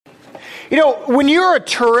When you're a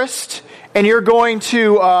tourist and you're going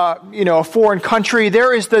to, a foreign country,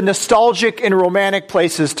 there is the nostalgic and romantic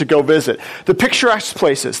places to go visit. The picturesque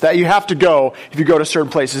places that you have to go if you go to certain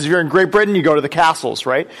places. If you're in Great Britain, you go to the castles,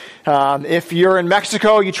 right? If you're in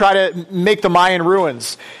Mexico, you try to make the Mayan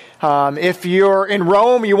ruins. If you're in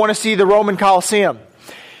Rome, you want to see the Roman Colosseum.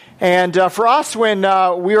 And for us, when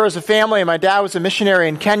we were as a family, and my dad was a missionary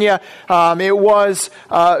in Kenya, it was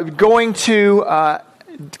going to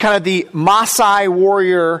kind of the Maasai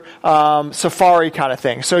warrior safari kind of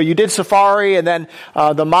thing. So you did safari, and then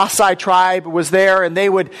the Maasai tribe was there, and they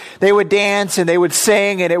would dance and they would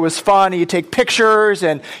sing, and it was fun. And you take pictures,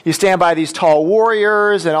 and you stand by these tall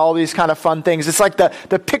warriors, and all these kind of fun things. It's like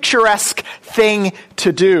the picturesque thing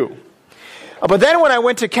to do. But then when I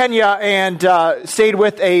went to Kenya and stayed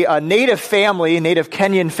with a native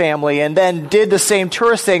Kenyan family, and then did the same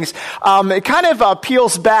tourist things, it kind of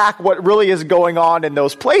peels back what really is going on in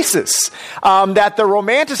those places. That the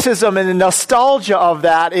romanticism and the nostalgia of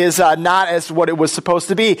that is not as what it was supposed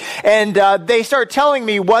to be. And they start telling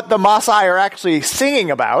me what the Maasai are actually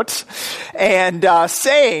singing about and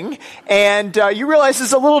saying, and you realize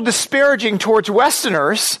it's a little disparaging towards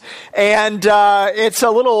Westerners, and it's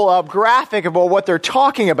a little graphic about what they're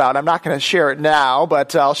talking about. I'm not going to share it now,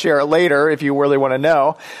 but I'll share it later if you really want to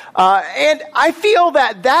know. And I feel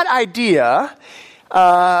that idea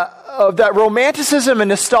of that romanticism and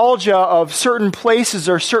nostalgia of certain places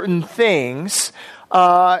or certain things,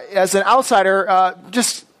 as an outsider,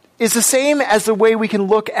 just is the same as the way we can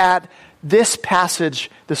look at this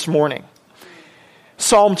passage this morning.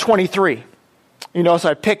 Psalm 23. You notice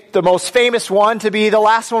I picked the most famous one to be the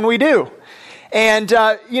last one we do. And,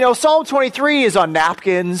 Psalm 23 is on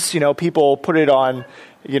napkins. People put it on,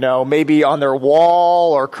 maybe on their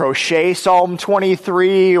wall or crochet Psalm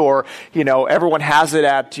 23, or, everyone has it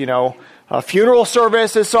at, a funeral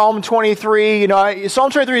service is Psalm 23. Psalm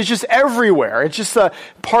 23 is just everywhere. It's just a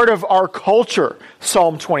part of our culture,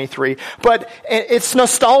 Psalm 23. But it's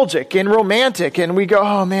nostalgic and romantic, and we go,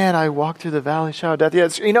 oh man, I walked through the valley, shadow of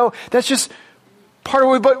death. Yeah, that's just part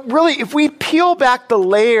of it. But really, if we peel back the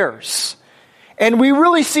layers, and we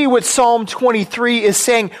really see what Psalm 23 is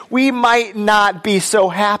saying, we might not be so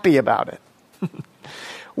happy about it.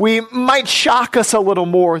 We might shock us a little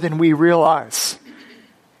more than we realize.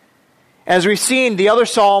 As we've seen, the other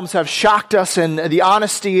Psalms have shocked us in the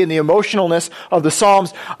honesty and the emotionalness of the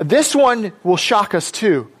Psalms. This one will shock us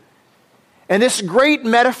too. And this great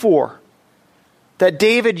metaphor that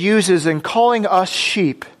David uses in calling us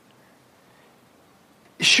sheep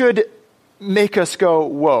should make us go,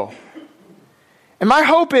 whoa. And my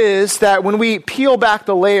hope is that when we peel back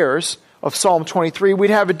the layers of Psalm 23,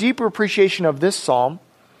 we'd have a deeper appreciation of this psalm,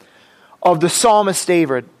 of the psalmist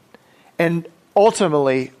David, and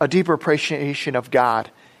ultimately a deeper appreciation of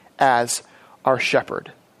God as our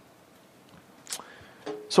shepherd.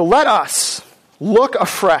 So let us look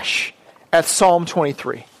afresh at Psalm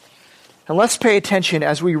 23. And let's pay attention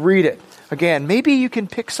as we read it. Again, maybe you can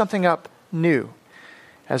pick something up new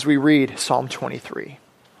as we read Psalm 23.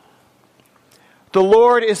 The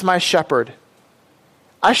Lord is my shepherd.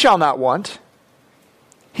 I shall not want.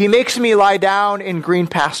 He makes me lie down in green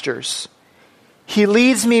pastures. He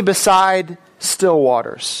leads me beside still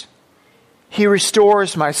waters. He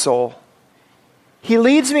restores my soul. He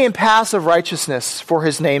leads me in paths of righteousness for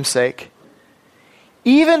his name's sake.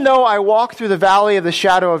 Even though I walk through the valley of the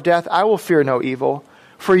shadow of death, I will fear no evil,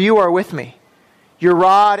 for you are with me. Your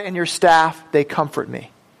rod and your staff, they comfort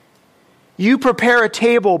me. You prepare a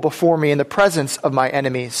table before me in the presence of my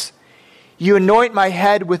enemies. You anoint my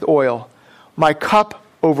head with oil. My cup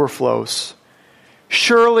overflows.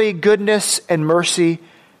 Surely goodness and mercy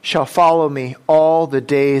shall follow me all the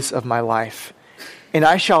days of my life, and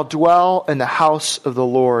I shall dwell in the house of the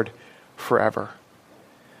Lord forever.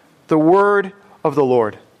 The word of the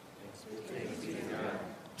Lord.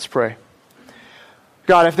 Let's pray.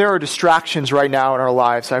 God, if there are distractions right now in our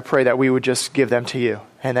lives, I pray that we would just give them to you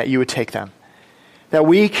and that you would take them. That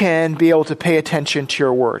we can be able to pay attention to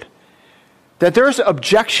your word. That there's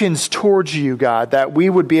objections towards you, God, that we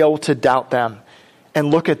would be able to doubt them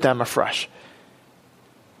and look at them afresh.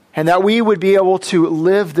 And that we would be able to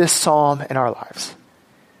live this psalm in our lives.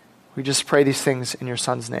 We just pray these things in your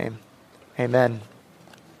Son's name. Amen.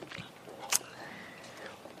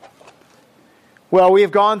 Well, we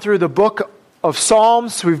have gone through the book of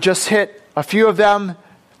Psalms. We've just hit a few of them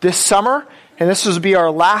this summer. And this will be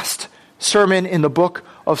our last sermon in the book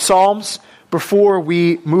of Psalms before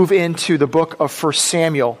we move into the book of 1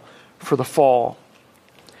 Samuel for the fall.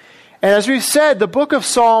 And as we've said, the book of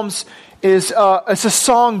Psalms is it's a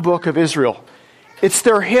song book of Israel. It's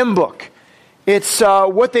their hymn book. It's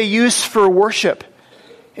what they use for worship.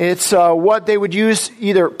 It's what they would use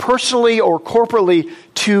either personally or corporately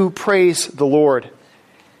to praise the Lord.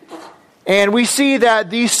 And we see that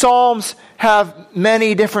these psalms have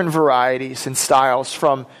many different varieties and styles,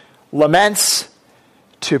 from laments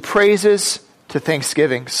to praises to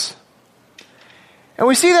thanksgivings. And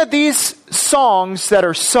we see that these songs that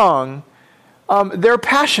are sung, they're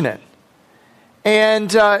passionate.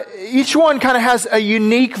 And each one kind of has a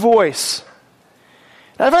unique voice.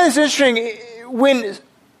 And I find this interesting. When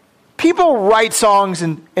people write songs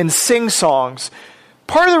and sing songs,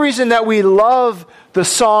 part of the reason that we love the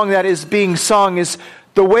song that is being sung is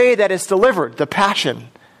the way that it's delivered, the passion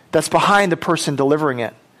that's behind the person delivering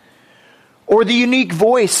it. Or the unique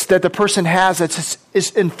voice that the person has that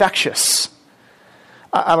is infectious.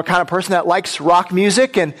 I'm a kind of person that likes rock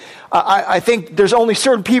music, and I think there's only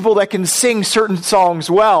certain people that can sing certain songs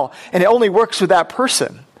well, and it only works with that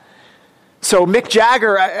person. So Mick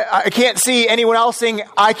Jagger, I can't see anyone else sing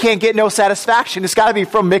 "I Can't Get No Satisfaction." It's got to be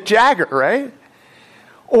from Mick Jagger, right?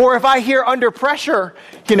 Or if I hear Under Pressure,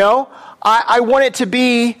 I want it to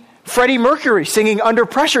be Freddie Mercury singing Under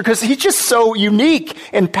Pressure because he's just so unique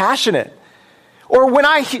and passionate. Or when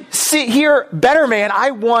I hear Better Man,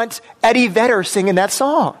 I want Eddie Vedder singing that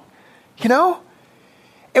song,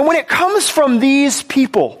 And when it comes from these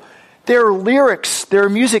people, their lyrics, their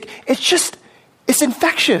music, it's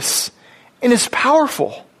infectious and it's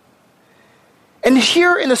powerful. And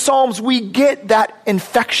here in the Psalms, we get that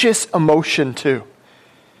infectious emotion too.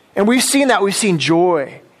 And we've seen that. We've seen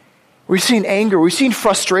joy. We've seen anger. We've seen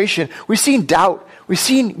frustration. We've seen doubt. We've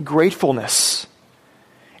seen gratefulness.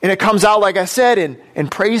 And it comes out, like I said, in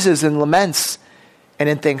praises and laments and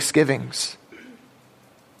in thanksgivings.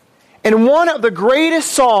 And one of the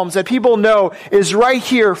greatest psalms that people know is right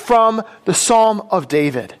here from the Psalm of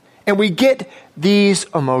David. And we get these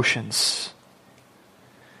emotions.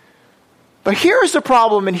 But here's the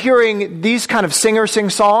problem in hearing these kind of singers sing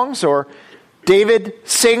songs, or David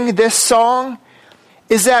sing this song,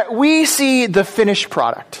 is that we see the finished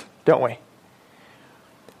product, don't we?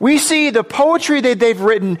 We see the poetry that they've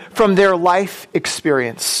written from their life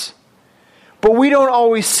experience. But we don't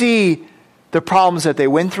always see the problems that they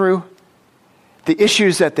went through, the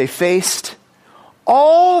issues that they faced,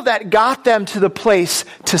 all that got them to the place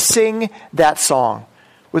to sing that song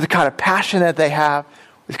with the kind of passion that they have,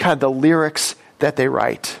 with kind of the lyrics that they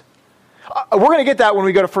write. We're going to get that when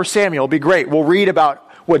we go to 1 Samuel. It'll be great. We'll read about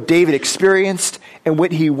what David experienced and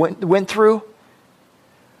what he went through.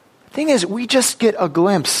 The thing is, we just get a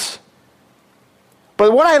glimpse.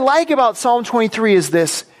 But what I like about Psalm 23 is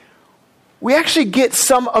this. We actually get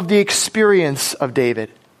some of the experience of David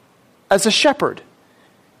as a shepherd.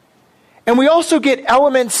 And we also get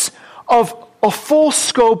elements of a full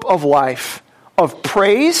scope of life, of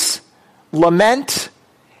praise, lament,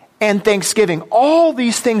 and thanksgiving. All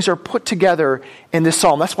these things are put together in this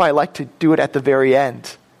psalm. That's why I like to do it at the very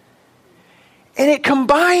end. And it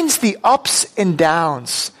combines the ups and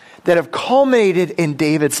downs that have culminated in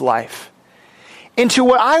David's life into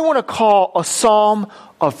what I want to call a psalm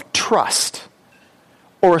of trust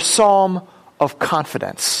or a psalm of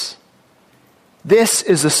confidence. This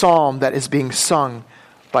is the psalm that is being sung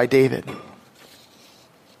by David.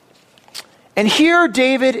 And here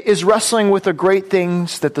David is wrestling with the great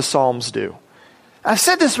things that the Psalms do. I've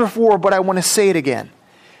said this before, but I want to say it again.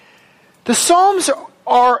 The Psalms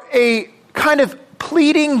are a kind of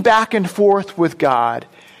pleading back and forth with God,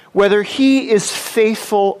 whether He is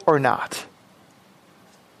faithful or not.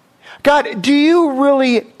 God, do you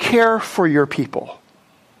really care for your people?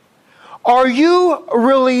 Are you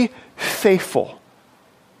really faithful?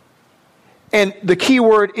 And the key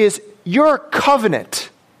word is your covenant.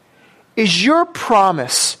 Is your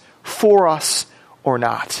promise for us or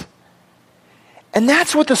not? And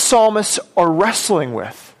that's what the psalmists are wrestling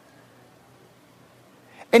with.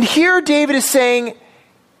 And here David is saying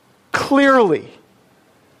clearly,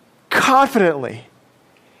 confidently,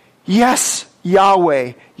 yes,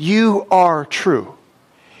 Yahweh, you are true.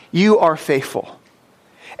 You are faithful.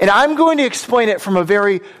 And I'm going to explain it from a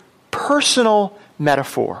very personal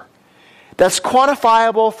metaphor that's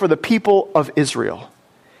quantifiable for the people of Israel.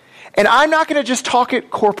 And I'm not going to just talk it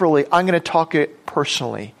corporately. I'm going to talk it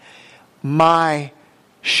personally. My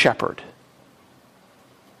shepherd.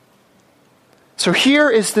 So here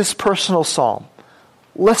is this personal psalm.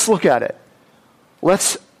 Let's look at it.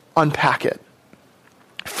 Let's unpack it.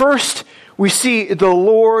 First, we see the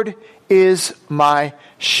Lord is my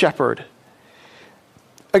shepherd.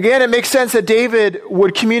 Again, it makes sense that David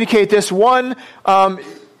would communicate this. One,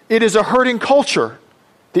 it is a herding culture,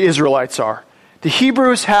 the Israelites are. The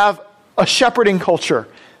Hebrews have a shepherding culture.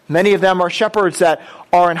 Many of them are shepherds that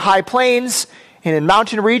are in high plains and in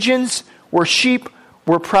mountain regions where sheep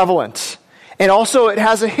were prevalent. And also it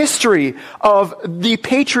has a history of the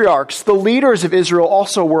patriarchs, the leaders of Israel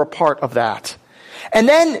also were a part of that. And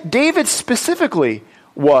then David specifically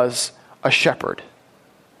was a shepherd.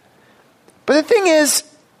 But the thing is,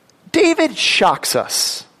 David shocks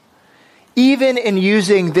us, even in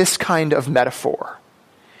using this kind of metaphor.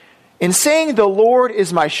 In saying, the Lord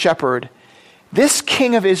is my shepherd, this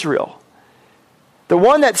king of Israel, the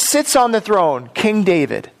one that sits on the throne, King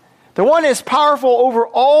David, the one is powerful over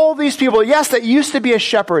all these people, yes, that used to be a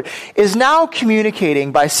shepherd, is now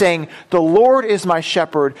communicating by saying, the Lord is my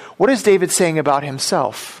shepherd. What is David saying about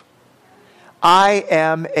himself? I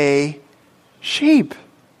am a sheep.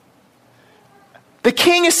 The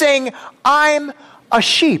king is saying, I'm a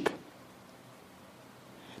sheep.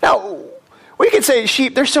 Now, we can say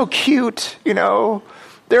sheep, they're so cute,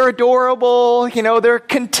 they're adorable, they're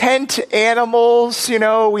content animals, we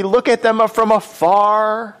look at them from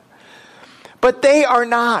afar. But they are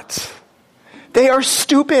not. They are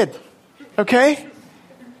stupid, okay?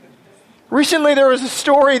 Recently there was a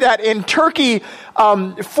story that in Turkey,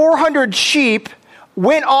 400 sheep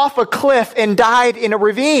went off a cliff and died in a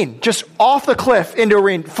ravine, just off the cliff into a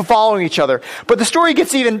ravine, following each other. But the story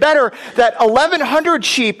gets even better, that 1,100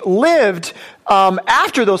 sheep lived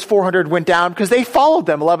after those 400 went down because they followed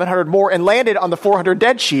them, 1,100 more, and landed on the 400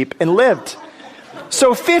 dead sheep and lived. So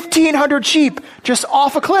 1,500 sheep just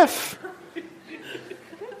off a cliff.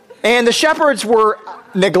 And the shepherds were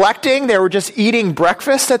neglecting, they were just eating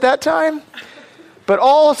breakfast at that time. But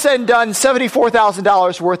all said and done,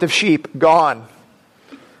 $74,000 worth of sheep gone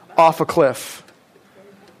off a cliff.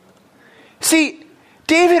 See,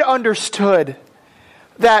 David understood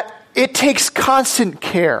that it takes constant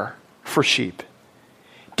care for sheep.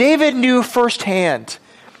 David knew firsthand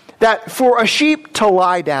that for a sheep to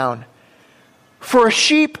lie down, for a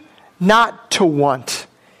sheep not to want,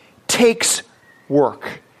 takes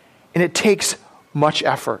work. And it takes much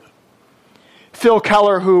effort. Phil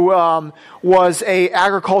Keller, who was an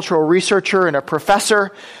agricultural researcher and a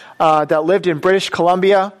professor that lived in British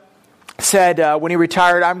Columbia, said when he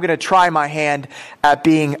retired, I'm going to try my hand at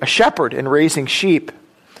being a shepherd and raising sheep.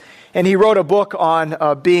 And he wrote a book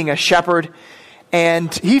on being a shepherd.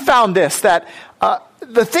 And he found this, that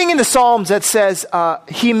the thing in the Psalms that says,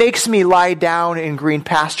 he makes me lie down in green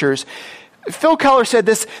pastures, Phil Keller said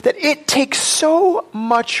this, that it takes so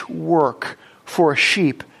much work for a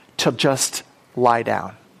sheep to just lie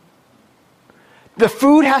down. The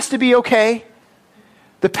food has to be okay.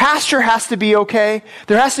 The pasture has to be okay.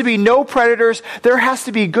 There has to be no predators. There has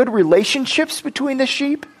to be good relationships between the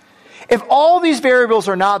sheep. If all these variables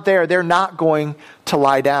are not there, they're not going to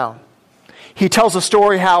lie down. He tells a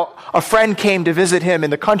story how a friend came to visit him in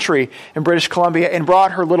the country in British Columbia and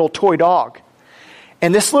brought her little toy dog.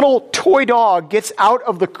 And this little toy dog gets out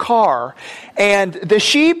of the car, and the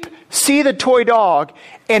sheep see the toy dog,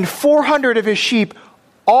 and 400 of his sheep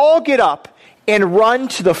all get up and run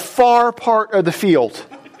to the far part of the field.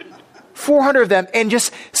 400 of them, and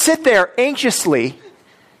just sit there anxiously,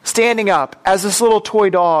 standing up as this little toy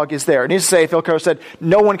dog is there. Needless to say, Phil Keller said,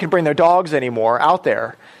 no one can bring their dogs anymore out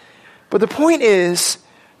there. But the point is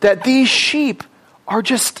that these sheep are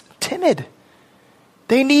just timid.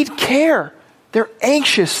 They need care. They're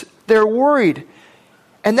anxious. They're worried.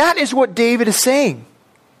 And that is what David is saying.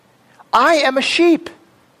 I am a sheep.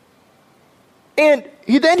 And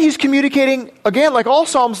he's communicating, again, like all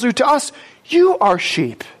Psalms do to us, you are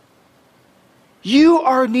sheep. You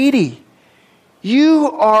are needy.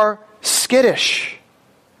 You are skittish.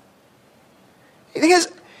 The thing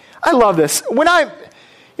is, I love this. When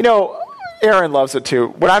Aaron loves it too.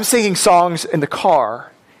 When I'm singing songs in the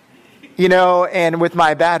car, and with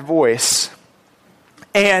my bad voice,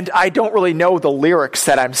 and I don't really know the lyrics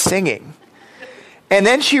that I'm singing. And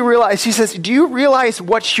then she says, do you realize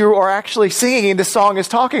what you are actually singing this song is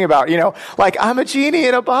talking about? Like, I'm a genie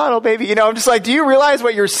in a bottle, baby. I'm just like, do you realize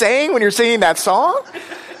what you're saying when you're singing that song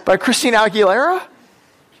by Christina Aguilera?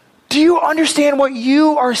 Do you understand what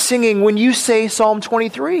you are singing when you say Psalm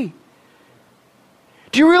 23?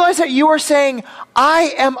 Do you realize that you are saying,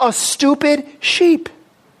 I am a stupid sheep.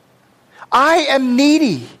 I am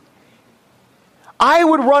needy. I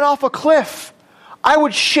would run off a cliff. I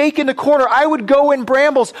would shake in the corner. I would go in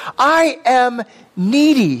brambles. I am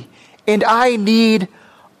needy, and I need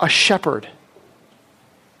a shepherd.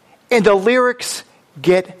 And the lyrics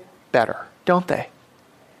get better, don't they?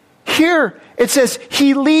 Here it says,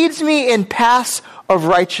 he leads me in paths of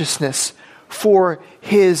righteousness for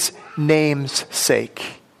his name's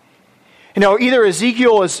sake. Either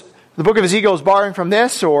the book of Ezekiel is borrowing from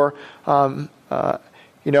this, or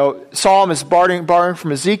Psalm is borrowing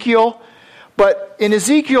from Ezekiel. But in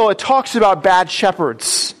Ezekiel, it talks about bad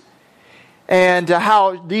shepherds and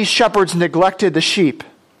how these shepherds neglected the sheep.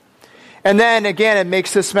 And then again, it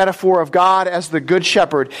makes this metaphor of God as the good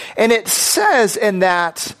shepherd. And it says in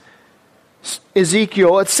that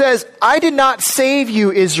Ezekiel, it says, I did not save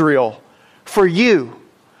you, Israel, for you,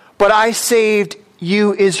 but I saved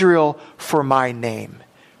you, Israel, for my name,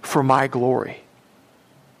 for my glory.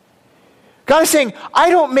 God is saying, I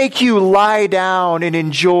don't make you lie down and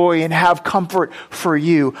enjoy and have comfort for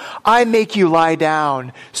you. I make you lie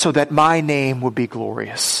down so that my name would be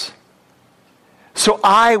glorious. So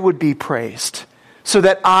I would be praised, so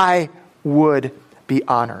that I would be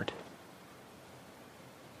honored.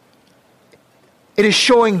 It is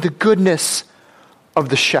showing the goodness of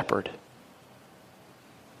the shepherd.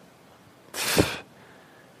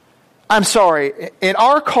 I'm sorry, in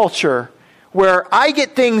our culture, where I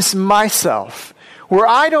get things myself, where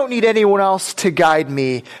I don't need anyone else to guide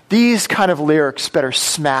me, these kind of lyrics better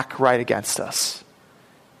smack right against us.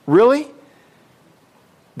 Really?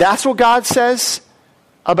 That's what God says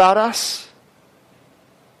about us?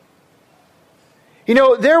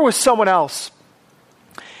 There was someone else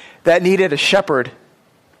that needed a shepherd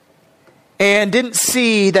and didn't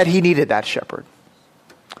see that he needed that shepherd.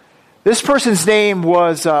 This person's name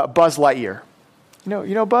was Buzz Lightyear.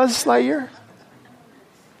 You know Buzz Lightyear?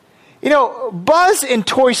 Buzz in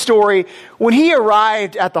Toy Story, when he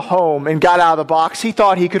arrived at the home and got out of the box, he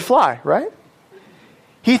thought he could fly, right?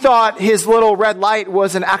 He thought his little red light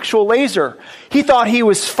was an actual laser. He thought he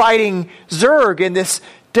was fighting Zurg in this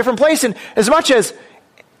different place. And as much as,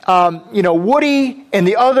 Woody and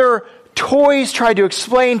the other toys tried to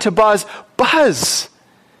explain to Buzz,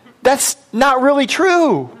 that's not really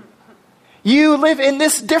true. You live in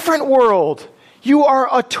this different world. You are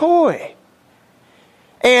a toy.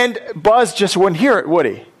 And Buzz just wouldn't hear it, would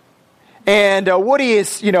he? And Woody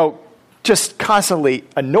is, just constantly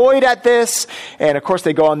annoyed at this. And of course,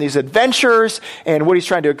 they go on these adventures. And Woody's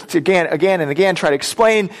trying to again and again try to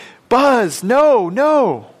explain, Buzz,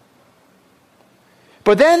 no.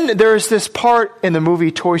 But then there's this part in the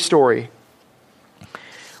movie Toy Story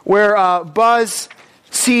where Buzz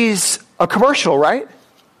sees a commercial, right?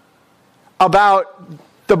 About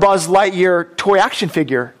the Buzz Lightyear toy action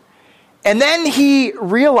figure. And then he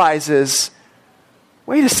realizes,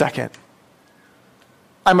 wait a second,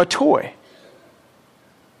 I'm a toy.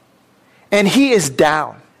 And he is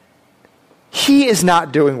down. He is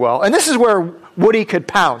not doing well. And this is where Woody could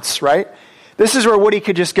pounce, right? This is where Woody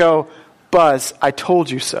could just go, Buzz, I told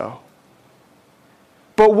you so.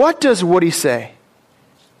 But what does Woody say?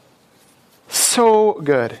 So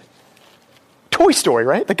good. Toy Story,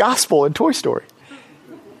 right? The gospel in Toy Story.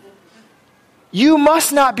 You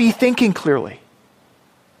must not be thinking clearly.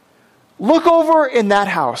 Look over in that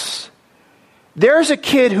house. There's a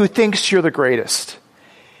kid who thinks you're the greatest.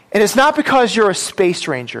 And it's not because you're a space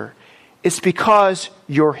ranger. It's because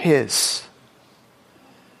you're his.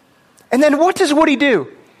 And then what does Woody do?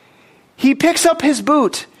 He picks up his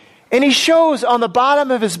boot and he shows on the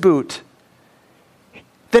bottom of his boot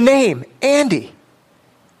the name, Andy.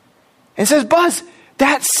 And says, Buzz,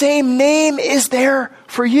 that same name is there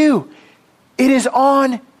for you. It is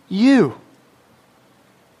on you.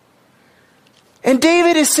 And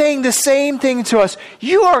David is saying the same thing to us.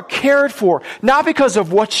 You are cared for, not because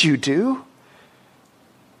of what you do,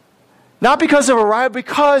 not because of a right,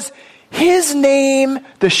 because his name,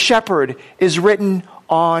 the shepherd, is written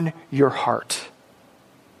on your heart.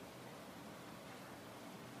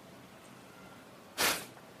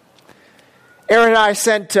 Aaron and I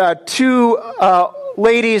sent two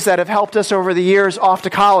ladies that have helped us over the years off to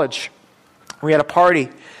college. We had a party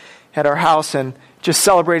at our house and just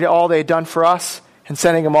celebrated all they had done for us and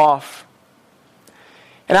sending them off.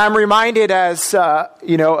 And I'm reminded as, a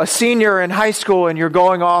senior in high school and you're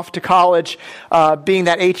going off to college, being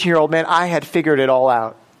that 18-year-old man, I had figured it all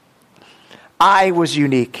out. I was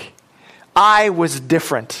unique. I was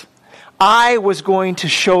different. I was going to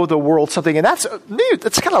show the world something. And that's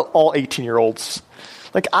kind of all 18-year-olds.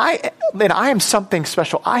 Like, I am something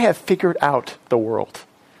special. I have figured out the world.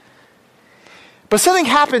 But something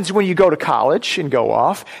happens when you go to college and go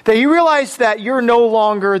off, that you realize that you're no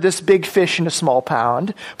longer this big fish in a small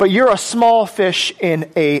pond, but you're a small fish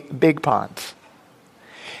in a big pond.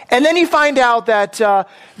 And then you find out that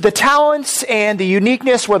the talents and the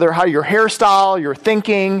uniqueness, whether how your hairstyle, your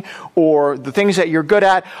thinking, or the things that you're good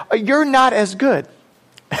at, you're not as good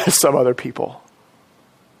as some other people.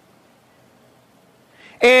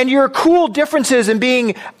 And your cool differences in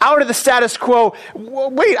being out of the status quo.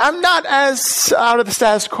 Wait, I'm not as out of the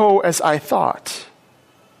status quo as I thought.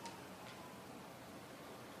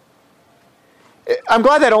 I'm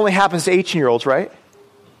glad that only happens to 18-year-olds, right?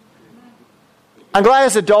 I'm glad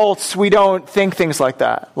as adults we don't think things like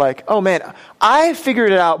that. Like, oh man, I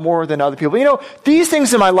figured it out more than other people. You know, these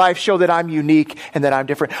things in my life show that I'm unique and that I'm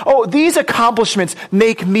different. Oh, these accomplishments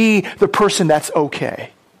make me the person that's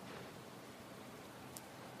okay.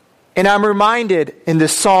 And I'm reminded in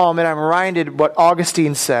this psalm, and I'm reminded what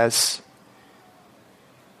Augustine says.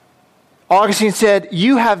 Augustine said,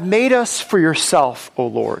 "You have made us for yourself, O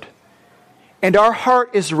Lord, and our heart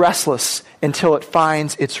is restless until it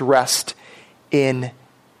finds its rest in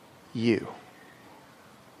you."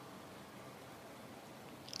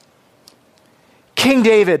 King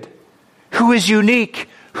David, who is unique,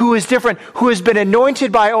 who is different, who has been anointed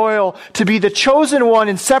by oil to be the chosen one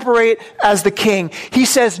and separate as the king. He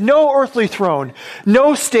says, no earthly throne,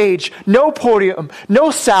 no stage, no podium, no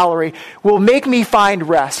salary will make me find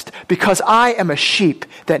rest, because I am a sheep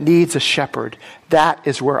that needs a shepherd. That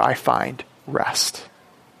is where I find rest.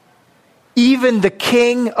 Even the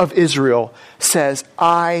king of Israel says,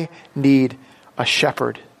 I need a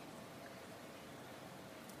shepherd.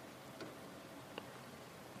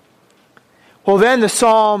 Well, then the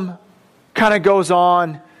psalm kind of goes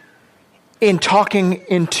on in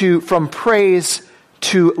talking from praise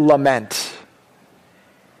to lament.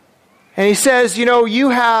 And he says, you know, you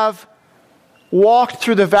have walked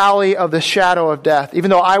through the valley of the shadow of death.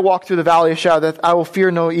 Even though I walk through the valley of shadow of death, I will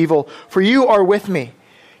fear no evil, for you are with me.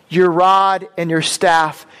 Your rod and your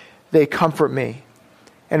staff, they comfort me.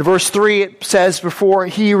 In verse 3, it says before,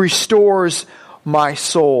 he restores my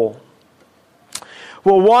soul.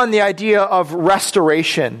 Well, one, the idea of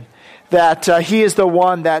restoration, that he is the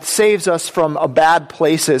one that saves us from bad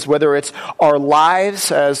places, whether it's our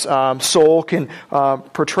lives, as soul can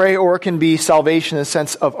portray, or it can be salvation in the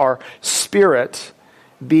sense of our spirit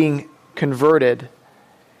being converted.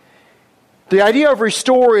 The idea of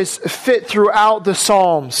restore is fit throughout the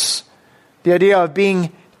Psalms. The idea of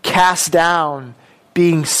being cast down,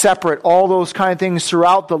 being separate, all those kind of things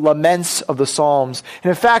throughout the laments of the Psalms. And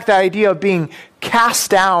in fact, the idea of being cast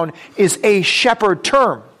down is a shepherd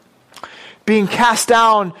term. Being cast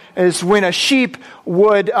down is when a sheep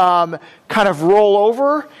would kind of roll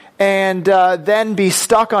over and then be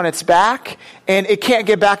stuck on its back, and it can't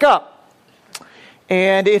get back up.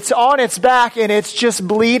 And it's on its back, and it's just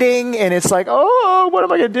bleeding, and it's like, oh, what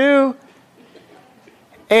am I going to do?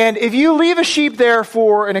 And if you leave a sheep there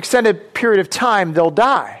for an extended period of time, they'll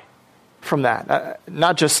die from that.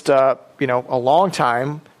 Not just a long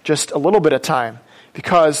time, just a little bit of time.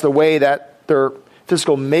 Because the way that their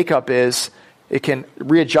physical makeup is, it can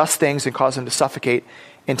readjust things and cause them to suffocate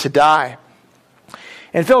and to die.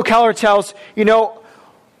 And Phil Keller tells,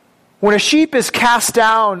 when a sheep is cast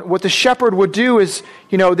down, what the shepherd would do is,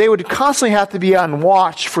 they would constantly have to be on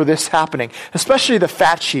watch for this happening, especially the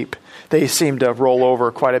fat sheep. They seem to roll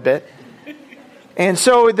over quite a bit. And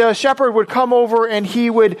so the shepherd would come over and he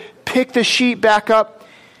would pick the sheep back up.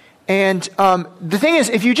 And the thing is,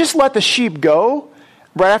 if you just let the sheep go,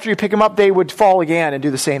 right after you pick them up, they would fall again and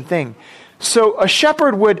do the same thing. So a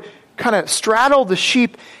shepherd would kind of straddle the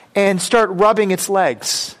sheep and start rubbing its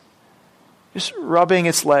legs. Just rubbing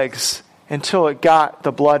its legs until it got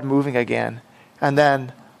the blood moving again. And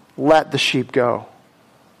then let the sheep go.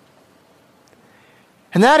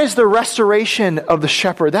 And that is the restoration of the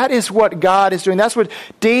shepherd. That is what God is doing. That's what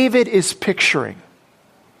David is picturing.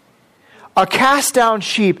 A cast down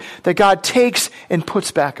sheep that God takes and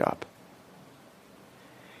puts back up.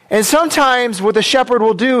 And sometimes what the shepherd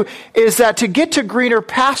will do is that to get to greener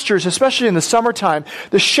pastures, especially in the summertime,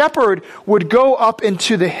 the shepherd would go up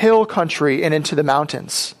into the hill country and into the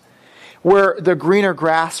mountains where the greener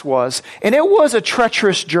grass was. And it was a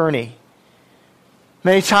treacherous journey.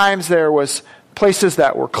 Many times there was places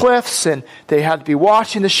that were cliffs and they had to be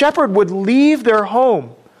watched. And the shepherd would leave their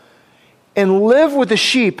home and live with the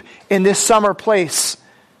sheep in this summer place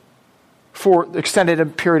for an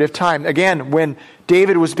extended period of time. Again, when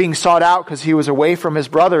David was being sought out because he was away from his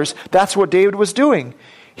brothers, that's what David was doing.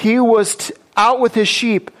 He was out with his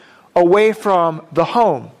sheep away from the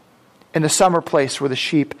home in the summer place where the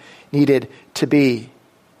sheep needed to be.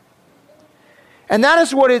 And that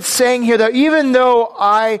is what it's saying here, that even though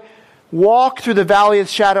I walk through the valley of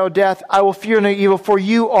the shadow of death, I will fear no evil, for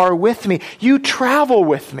you are with me. You travel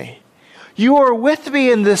with me. You are with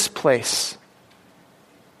me in this place.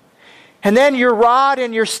 And then your rod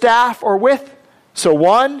and your staff are with. So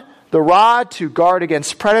one, the rod to guard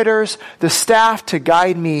against predators, the staff to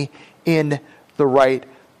guide me in the right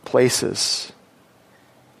places.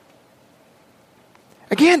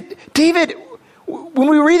 Again, David, when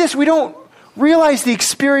we read this, we don't realize the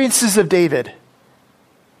experiences of David.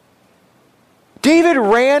 David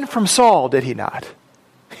ran from Saul, did he not?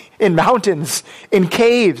 In mountains, in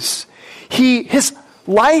caves. His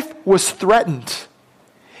life was threatened.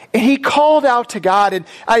 And he called out to God. And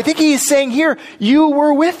I think he is saying here, you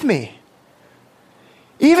were with me.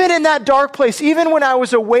 Even in that dark place, even when I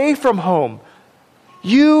was away from home,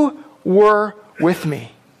 you were with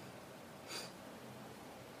me.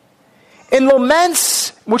 In laments,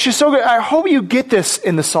 which is so good, I hope you get this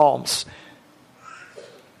in the Psalms.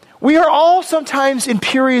 We are all sometimes in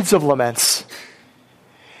periods of laments.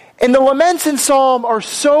 And the laments in Psalm are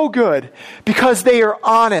so good because they are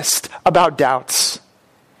honest about doubts.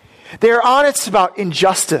 They are honest about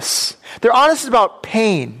injustice. They're honest about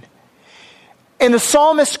pain. And the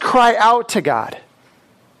psalmists cry out to God.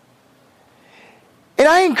 And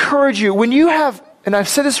I encourage you, when you have, and I've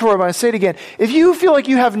said this before, but I'm going to say it again, if you feel like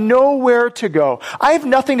you have nowhere to go, I have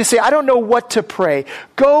nothing to say, I don't know what to pray,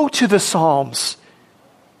 go to the Psalms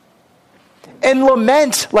and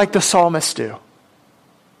lament like the psalmists do.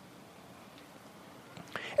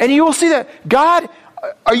 And you will see that, God,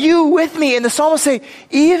 are you with me? And the psalmists say,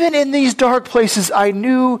 even in these dark places, I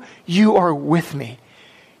knew you are with me.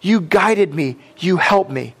 You guided me. You helped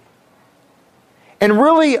me. And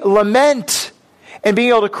really lament and being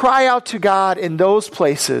able to cry out to God in those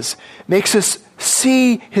places makes us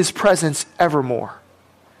see his presence evermore.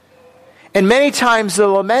 And many times the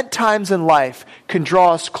lament times in life can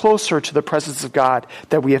draw us closer to the presence of God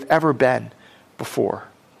than we have ever been before.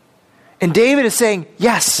 And David is saying,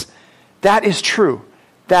 yes, that is true.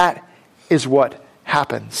 That is what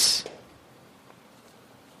happens.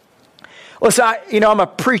 Listen, I'm a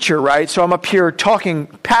preacher, right? So I'm up here talking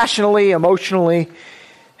passionately, emotionally,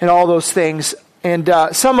 and all those things. And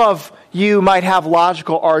some of you might have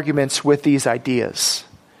logical arguments with these ideas.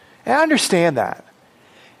 And I understand that.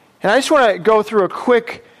 And I just want to go through a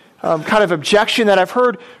quick kind of objection that I've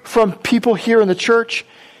heard from people here in the church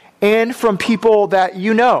and from people that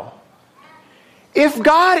you know. If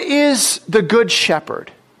God is the good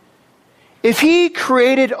shepherd, if he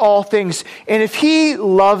created all things, and if he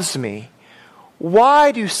loves me,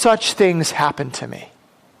 why do such things happen to me?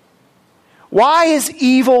 Why is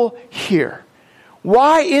evil here?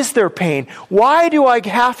 Why is there pain? Why do I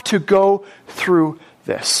have to go through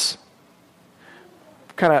this?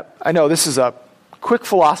 I know this is a quick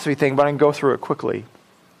philosophy thing, but I can go through it quickly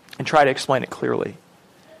and try to explain it clearly.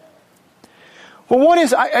 Well, one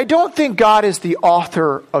is, I don't think God is the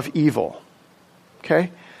author of evil.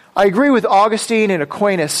 Okay? I agree with Augustine and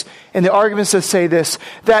Aquinas in the arguments that say this,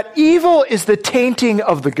 that evil is the tainting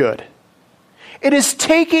of the good. It is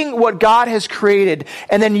taking what God has created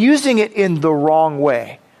and then using it in the wrong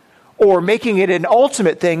way, or making it an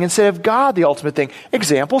ultimate thing instead of God the ultimate thing.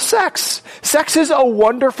 Example, sex. Sex is a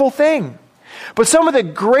wonderful thing. But some of the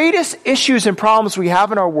greatest issues and problems we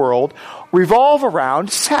have in our world revolve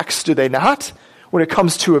around sex, do they not? When it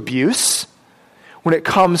comes to abuse, when it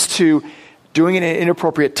comes to doing it in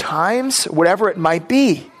inappropriate times, whatever it might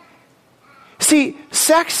be. See,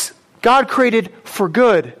 sex, God created for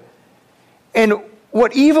good. And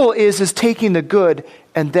what evil is taking the good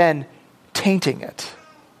and then tainting it.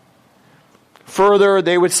 Further,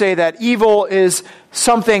 they would say that evil is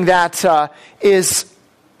something that is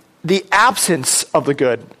the absence of the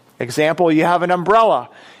good. Example, you have an umbrella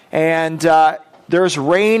and there's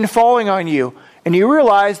rain falling on you. And you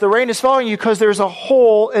realize the rain is falling on you because there's a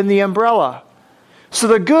hole in the umbrella. So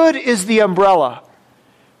the good is the umbrella.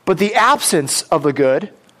 But the absence of the good,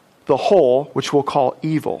 the hole, which we'll call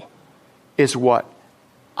evil, is what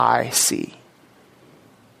I see.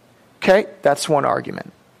 Okay, that's one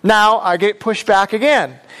argument. Now I get pushed back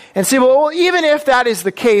again and say, well, even if that is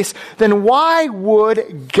the case, then why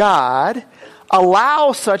would God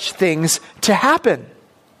allow such things to happen?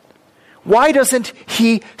 Why doesn't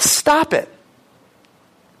he stop it?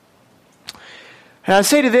 And I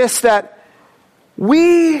say to this that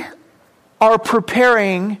we are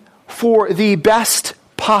preparing for the best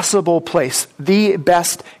possible place, the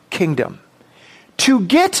best kingdom. To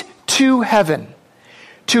get to heaven,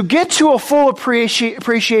 to get to a full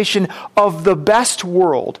appreciation of the best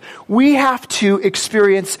world, we have to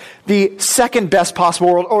experience the second best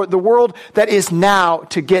possible world, or the world that is now,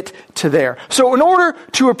 to get to there. So in order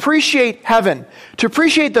to appreciate heaven, to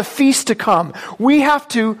appreciate the feast to come, we have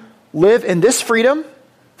to live in this freedom.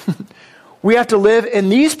 We have to live in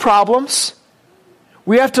these problems.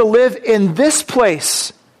 We have to live in this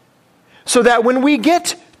place so that when we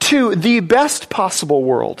get to the best possible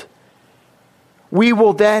world, we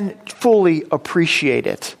will then fully appreciate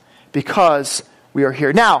it because we are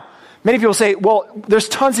here. Now, many people say, well, there's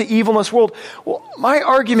tons of evil in this world. Well, my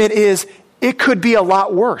argument is it could be a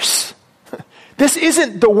lot worse. This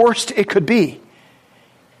isn't the worst it could be.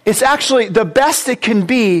 It's actually the best it can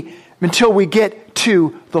be until we get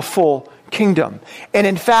to the full kingdom. And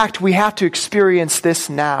in fact, we have to experience this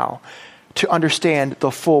now to understand the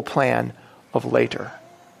full plan of later.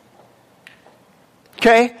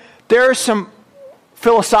 Okay? There are some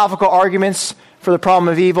philosophical arguments for the problem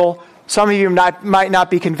of evil. Some of you might not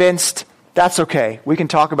be convinced. That's okay. We can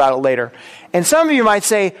talk about it later. And some of you might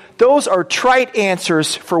say, those are trite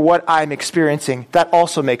answers for what I'm experiencing. That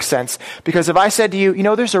also makes sense. Because if I said to you,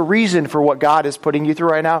 there's a reason for what God is putting you through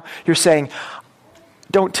right now, you're saying,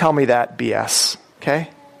 don't tell me that BS. Okay?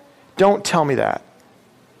 Don't tell me that.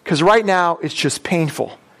 Because right now, it's just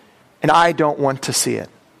painful. And I don't want to see it.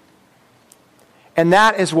 And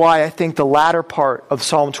that is why I think the latter part of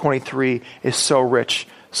Psalm 23 is so rich.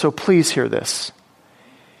 So please hear this.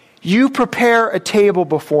 You prepare a table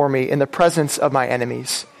before me in the presence of my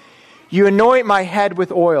enemies. You anoint my head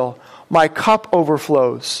with oil. My cup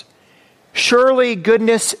overflows. Surely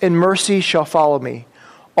goodness and mercy shall follow me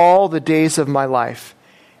all the days of my life,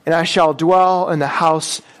 and I shall dwell in the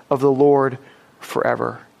house of the Lord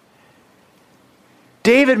forever.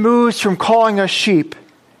 David moves from calling us sheep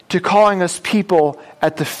to calling us people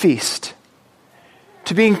at the feast,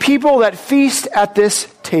 to being people that feast at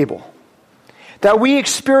this table. That we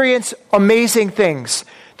experience amazing things.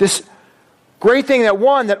 This great thing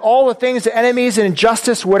that all the things, the enemies and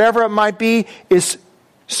injustice, whatever it might be, is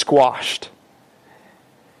squashed.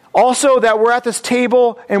 Also, that we're at this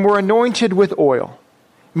table and we're anointed with oil,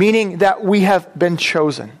 meaning that we have been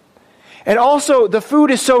chosen. And also, the food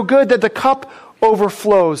is so good that the cup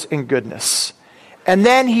overflows in goodness. And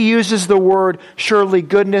then he uses the word, surely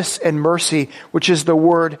goodness and mercy, which is the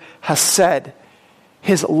word hesed,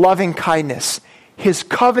 his loving kindness, his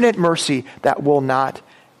covenant mercy that will not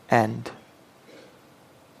end.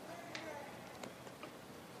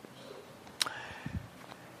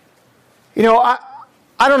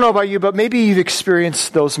 I don't know about you, but maybe you've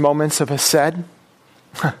experienced those moments of hesed,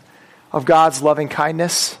 of God's loving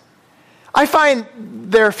kindness. I find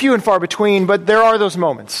they're few and far between, but there are those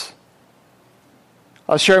moments.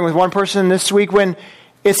 I was sharing with one person this week when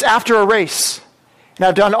it's after a race, and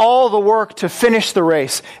I've done all the work to finish the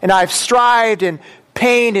race, and I've strived and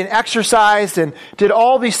pained and exercised and did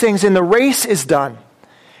all these things, and the race is done.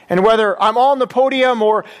 And whether I'm on the podium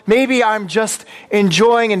or maybe I'm just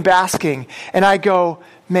enjoying and basking, and I go,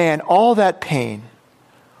 man, all that pain,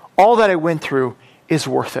 all that I went through is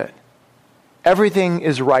worth it. Everything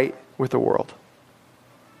is right with the world.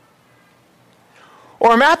 Or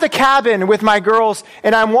I'm at the cabin with my girls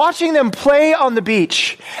and I'm watching them play on the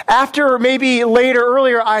beach. After maybe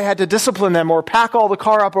earlier I had to discipline them or pack all the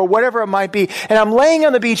car up or whatever it might be. And I'm laying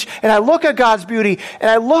on the beach and I look at God's beauty and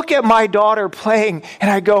I look at my daughter playing and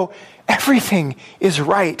I go, everything is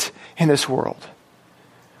right in this world.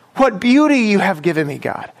 What beauty you have given me,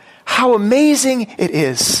 God. How amazing it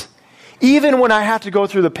is. Even when I have to go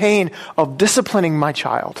through the pain of disciplining my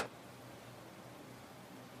child.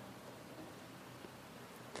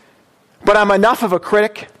 But I'm enough of a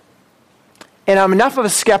critic and I'm enough of a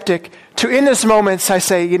skeptic to, in this moment, I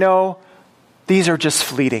say, these are just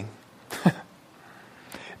fleeting.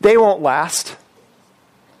 They won't last.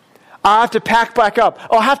 I'll have to pack back up.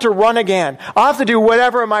 I'll have to run again. I'll have to do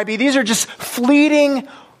whatever it might be. These are just fleeting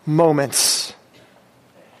moments.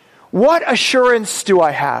 What assurance do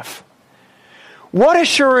I have? What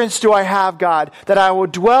assurance do I have, God, that I will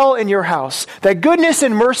dwell in your house, that goodness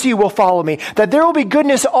and mercy will follow me, that there will be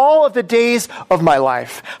goodness all of the days of my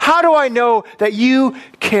life? How do I know that you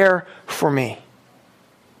care for me?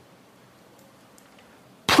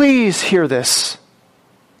 Please hear this.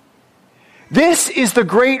 This is the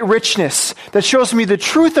great richness that shows me the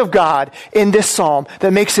truth of God in this psalm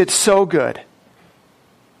that makes it so good.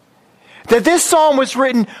 That this psalm was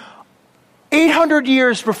written 800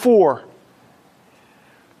 years before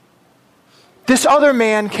this other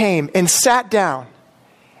man came and sat down.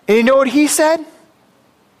 And you know what he said?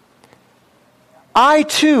 I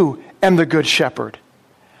too am the good shepherd.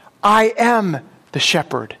 I am the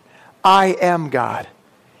shepherd. I am God.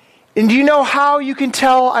 And do you know how you can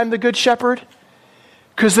tell I'm the good shepherd?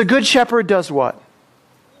 Because the good shepherd does what?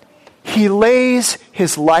 He lays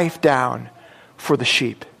his life down for the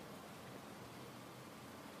sheep.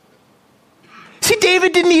 See,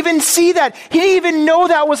 David didn't even see that. He didn't even know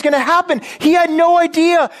that was going to happen. He had no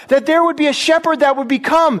idea that there would be a shepherd that would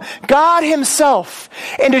become God himself.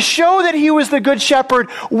 And to show that he was the good shepherd,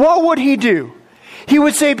 what would he do? He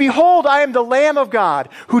would say, behold, I am the Lamb of God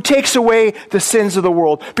who takes away the sins of the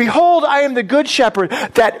world. Behold, I am the good shepherd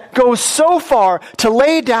that goes so far to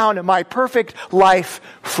lay down my perfect life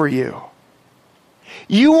for you.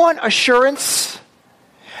 You want assurance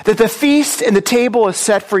that the feast and the table is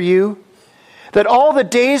set for you, that all the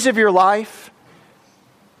days of your life,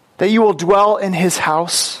 that you will dwell in his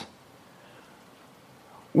house.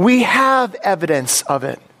 We have evidence of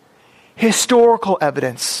it, historical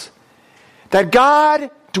evidence, that God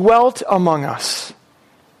dwelt among us,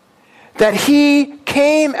 that he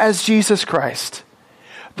came as Jesus Christ,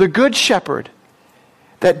 the Good Shepherd,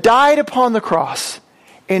 that died upon the cross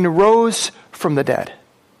and rose from the dead.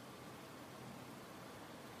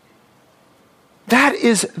 That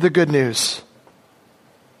is the good news.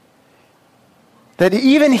 That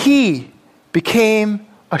even he became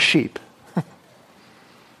a sheep.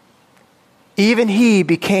 Even he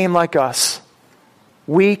became like us,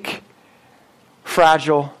 weak,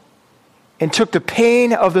 fragile, and took the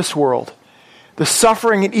pain of this world, the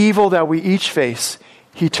suffering and evil that we each face.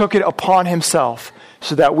 He took it upon himself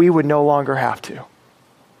so that we would no longer have to.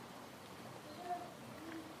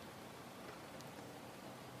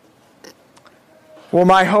 Well,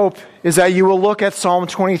 my hope is that you will look at Psalm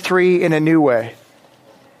 23 in a new way.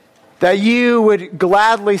 That you would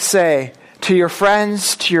gladly say to your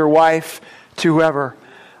friends, to your wife, to whoever,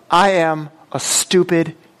 I am a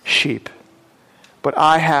stupid sheep, but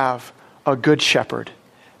I have a good shepherd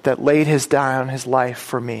that laid down his life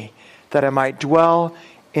for me, that I might dwell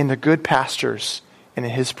in the good pastures and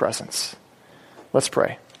in his presence. Let's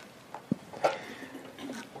pray.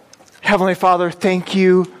 Heavenly Father, thank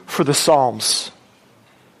you for the Psalms.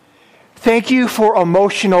 Thank you for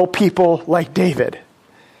emotional people like David.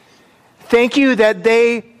 Thank you that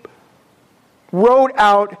they wrote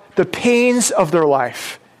out the pains of their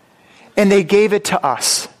life and they gave it to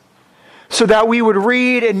us so that we would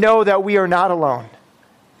read and know that we are not alone.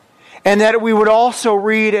 And that we would also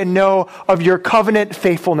read and know of your covenant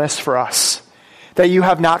faithfulness for us, that you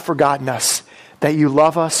have not forgotten us, that you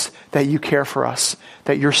love us, that you care for us,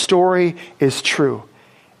 that your story is true.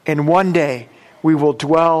 And one day we will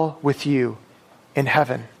dwell with you in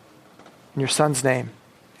heaven. In your Son's name,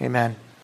 amen.